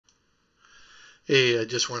Hey, I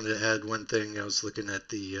just wanted to add one thing. I was looking at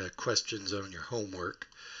the questions on your homework.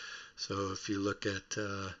 So if you look at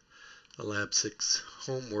the Lab 6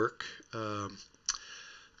 homework,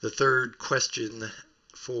 the third question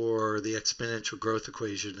for the exponential growth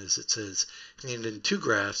equation is it says, and in two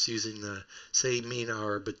graphs using the same mean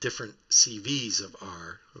R but different CVs of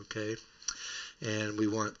R, okay? And we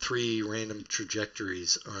want three random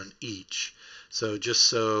trajectories on each. So just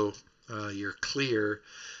so you're clear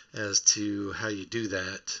as to how you do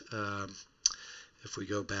that, if we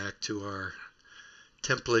go back to our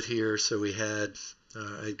template here, so we had,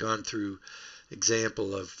 I'd gone through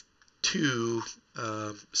example of two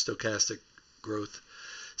stochastic growth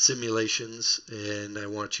simulations, and I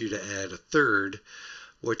want you to add a third.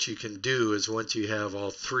 What you can do is once you have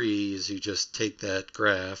all three is you just take that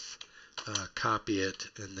graph, copy it,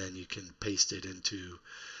 and then you can paste it into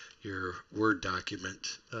your Word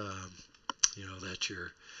document, that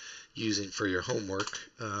you're using for your homework.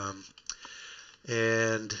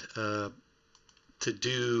 And to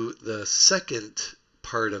do the second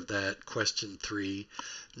part of that, question 3,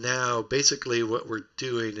 now basically what we're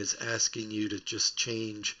doing is asking you to just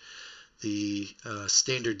change the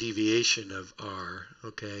standard deviation of R,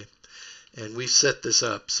 okay? And we've set this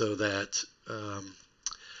up so that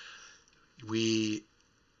we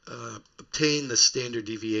obtain the standard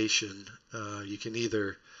deviation. You can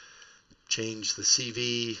either change the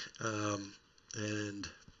CV and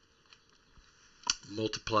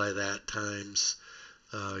multiply that times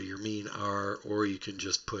your mean R, or you can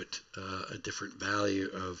just put a different value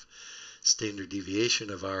of standard deviation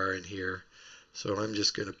of R in here. So I'm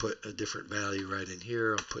just going to put a different value right in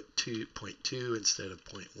here. I'll put 2.2 instead of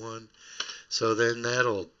 0.1. So then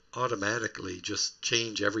that'll automatically just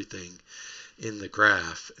change everything in the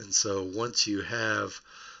graph. And so once you have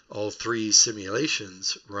all three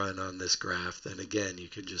simulations run on this graph, then again you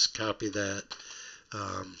can just copy that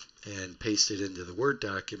and paste it into the Word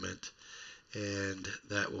document, and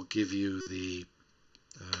that will give you the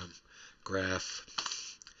graph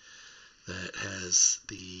that has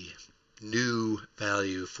the new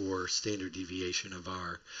value for standard deviation of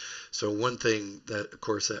R. So one thing that, of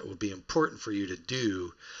course, that will be important for you to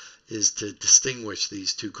do is to distinguish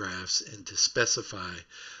these two graphs and to specify,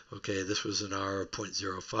 okay, this was an R of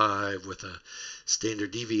 0.05 with a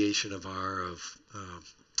standard deviation of R of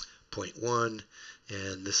 0.1,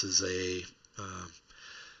 and this is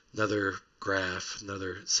another graph,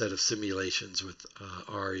 another set of simulations with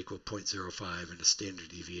R equal 0.05 and a standard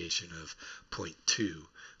deviation of 0.2.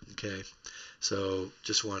 Okay, so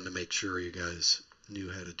just wanted to make sure you guys knew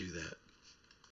how to do that.